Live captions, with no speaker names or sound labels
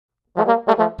How's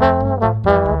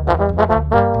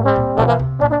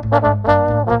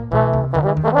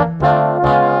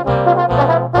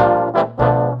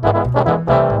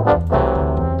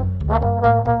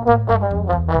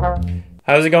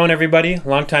it going, everybody?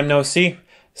 Long time no see.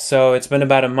 So it's been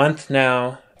about a month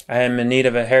now. I am in need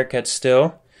of a haircut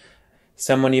still.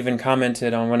 Someone even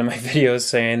commented on one of my videos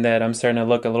saying that I'm starting to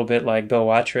look a little bit like Bill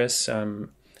WATROUS.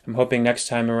 I'm hoping next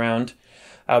time around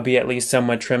I'll be at least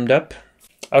somewhat trimmed up.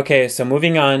 Okay, so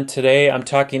moving on. Today I'm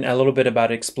talking a little bit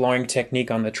about exploring technique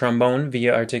on the trombone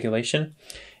via articulation.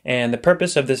 And the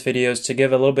purpose of this video is to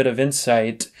give a little bit of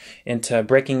insight into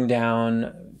breaking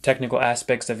down technical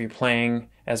aspects of your playing,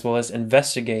 as well as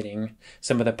investigating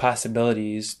some of the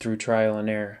possibilities through trial and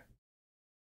error.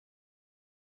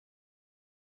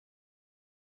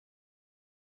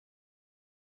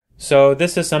 So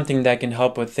this is something that can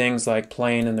help with things like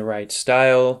playing in the right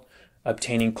style,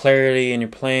 obtaining clarity in your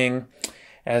playing,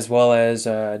 as well as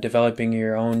developing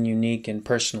your own unique and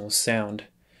personal sound.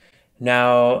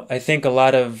 Now, I think a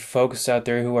lot of folks out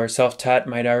there who are self-taught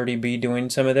might already be doing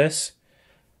some of this,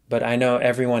 but I know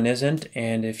everyone isn't,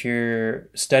 and if you're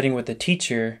studying with a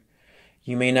teacher,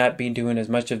 you may not be doing as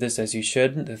much of this as you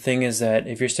should. The thing is that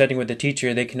if you're studying with a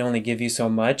teacher, they can only give you so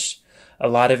much. A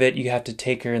lot of it you have to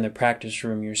take her in the practice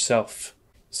room yourself.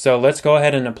 So let's go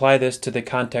ahead and apply this to the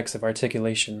context of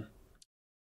articulation.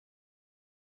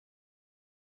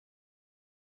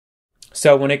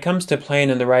 So when it comes to playing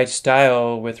in the right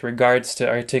style with regards to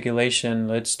articulation,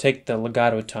 let's take the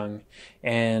legato tongue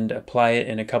and apply it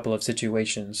in a couple of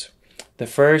situations. The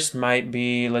first might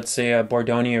be, let's say, a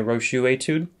Bordoni or Rochu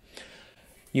etude.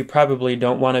 You probably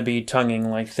don't want to be tonguing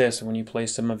like this when you play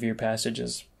some of your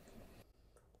passages.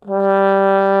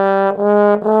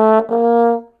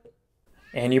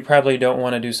 And you probably don't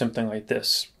want to do something like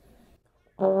this.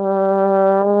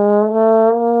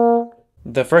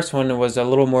 The first one was a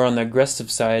little more on the aggressive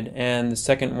side, and the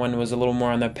second one was a little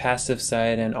more on the passive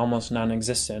side and almost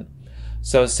non-existent.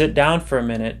 So sit down for a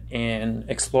minute and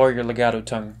explore your legato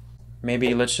tongue.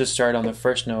 Maybe let's just start on the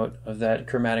first note of that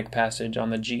chromatic passage on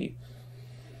the G.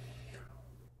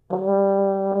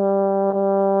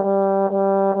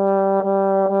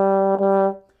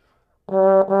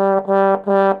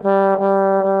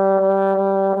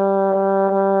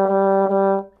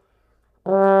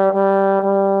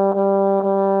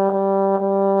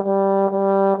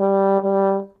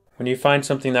 When you find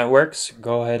something that works,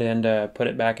 go ahead and put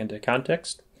it back into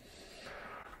context.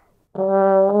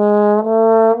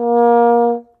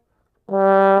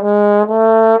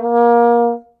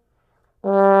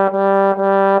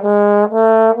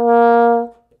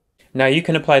 Now you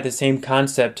can apply the same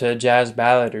concept to a jazz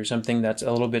ballad or something that's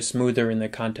a little bit smoother in the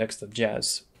context of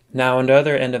jazz. Now on the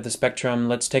other end of the spectrum,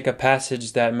 let's take a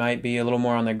passage that might be a little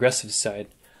more on the aggressive side.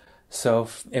 So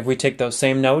if we take those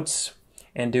same notes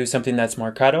and do something that's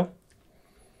marcato.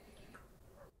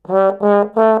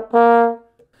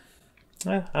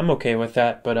 I'm okay with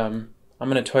that, but I'm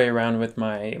going to toy around with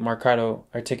my marcato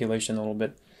articulation a little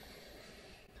bit.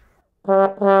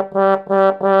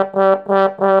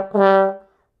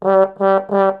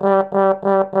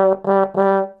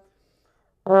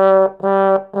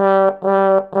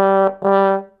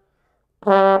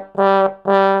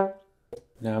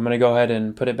 Now I'm going to go ahead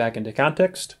and put it back into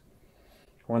context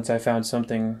once I found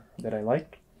something that I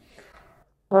like.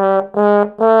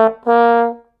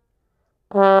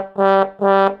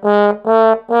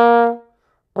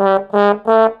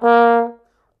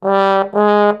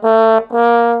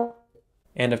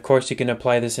 And of course you can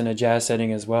apply this in a jazz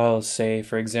setting as well, say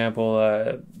for example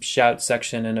a shout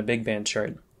section in a big band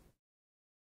chart.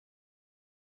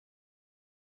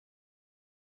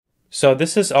 So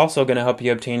this is also going to help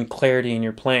you obtain clarity in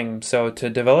your playing. So to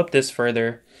develop this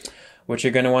further, what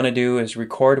you're going to want to do is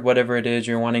record whatever it is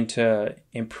you're wanting to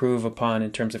improve upon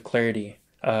in terms of clarity,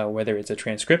 whether it's a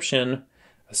transcription,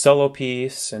 a solo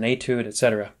piece, an etude,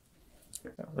 etc.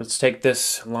 Let's take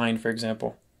this line for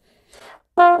example.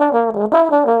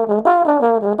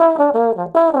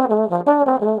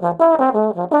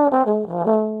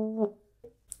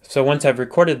 So once I've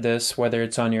recorded this, whether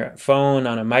it's on your phone,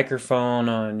 on a microphone,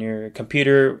 on your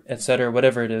computer, etc.,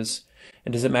 whatever it is,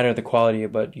 it doesn't matter the quality,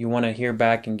 but you want to hear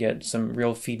back and get some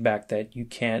real feedback that you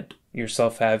can't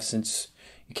yourself have, since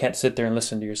you can't sit there and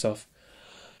listen to yourself.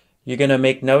 You're going to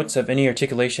make notes of any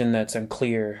articulation that's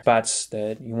unclear, spots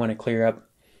that you want to clear up.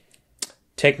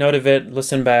 Take note of it,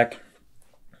 listen back,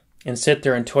 and sit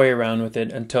there and toy around with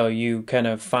it until you kind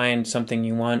of find something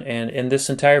you want. And in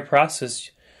this entire process,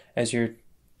 as you're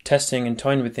testing and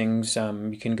toying with things,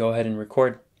 you can go ahead and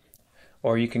record,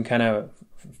 or you can kind of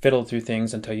fiddle through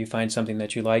things until you find something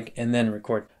that you like and then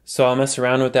record. So I'll mess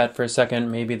around with that for a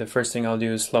second. Maybe the first thing I'll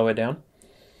do is slow it down.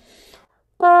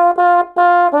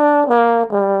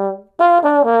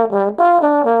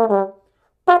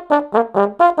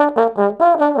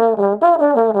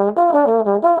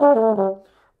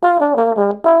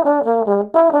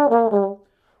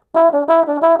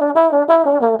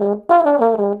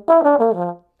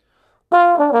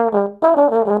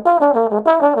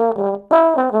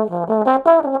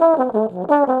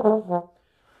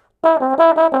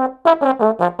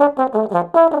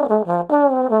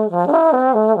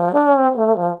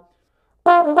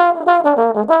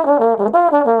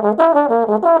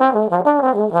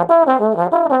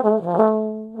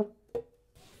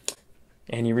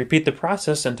 And you repeat the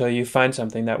process until you find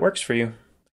something that works for you.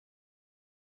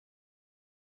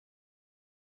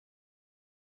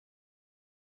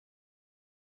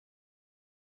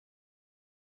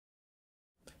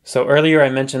 So earlier I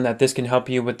mentioned that this can help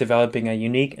you with developing a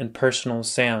unique and personal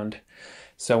sound.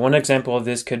 So one example of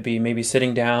this could be maybe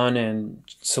sitting down and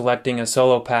selecting a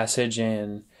solo passage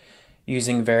and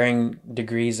using varying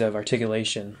degrees of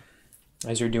articulation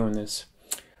as you're doing this.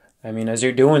 As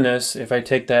you're doing this, if I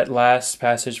take that last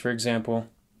passage, for example,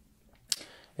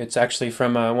 it's actually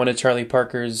from one of Charlie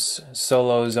Parker's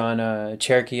solos on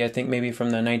Cherokee, I think maybe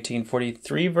from the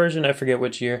 1943 version, I forget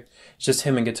which year. It's just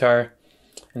him and guitar,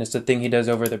 and it's the thing he does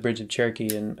over the bridge of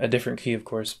Cherokee in a different key, of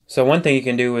course. So one thing you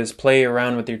can do is play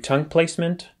around with your tongue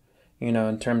placement,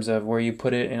 in terms of where you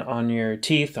put it on your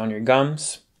teeth, on your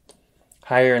gums,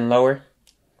 higher and lower.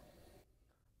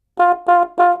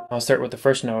 I'll start with the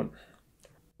first note.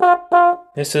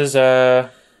 This is a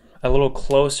little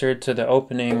closer to the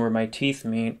opening where my teeth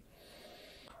meet.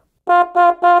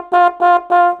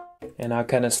 And I'll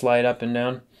kind of slide up and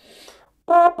down.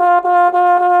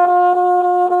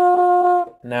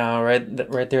 Now,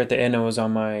 right there at the end, it was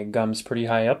on my gums pretty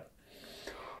high up.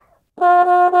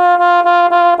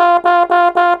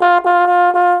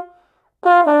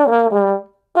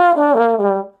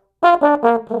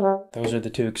 Those are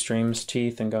the two extremes,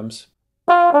 teeth and gums.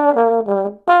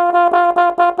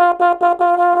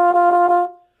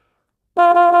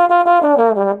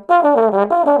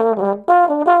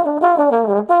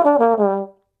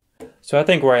 So I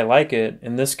think where I like it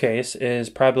in this case is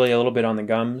probably a little bit on the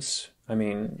gums.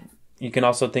 You can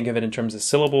also think of it in terms of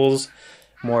syllables,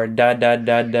 more da da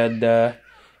da da da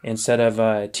instead of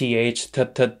th, t t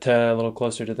t, a little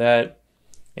closer to that,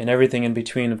 and everything in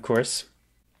between, of course.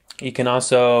 You can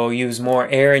also use more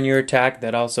air in your attack.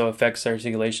 That also affects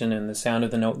articulation and the sound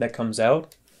of the note that comes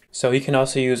out. So you can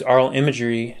also use aural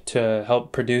imagery to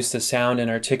help produce the sound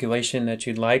and articulation that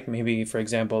you'd like. Maybe, for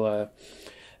example, a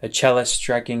cellist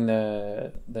striking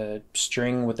the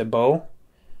string with a bow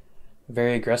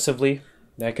very aggressively.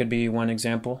 That could be one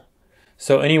example.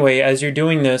 So anyway, as you're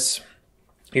doing this,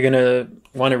 you're going to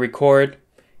want to record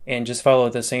and just follow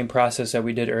the same process that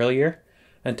we did earlier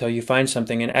until you find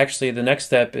something. And actually the next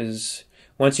step is,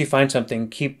 once you find something,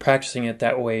 keep practicing it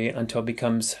that way until it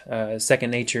becomes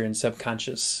second nature and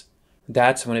subconscious.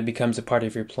 That's when it becomes a part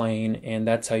of your playing, and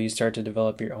that's how you start to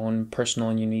develop your own personal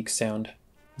and unique sound.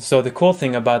 So the cool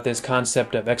thing about this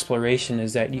concept of exploration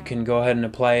is that you can go ahead and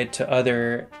apply it to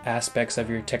other aspects of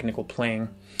your technical playing,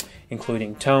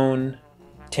 including tone,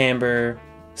 timbre,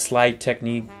 slide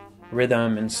technique,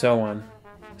 rhythm, and so on.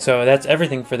 So that's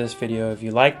everything for this video. If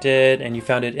you liked it and you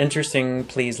found it interesting,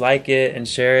 please like it and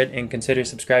share it, and consider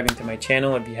subscribing to my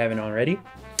channel if you haven't already.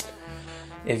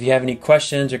 If you have any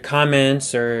questions or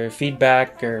comments or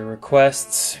feedback or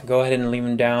requests, go ahead and leave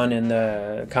them down in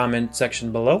the comment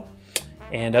section below.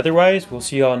 And otherwise, we'll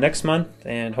see you all next month,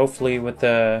 and hopefully with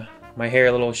my hair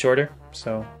a little shorter.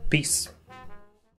 So, peace.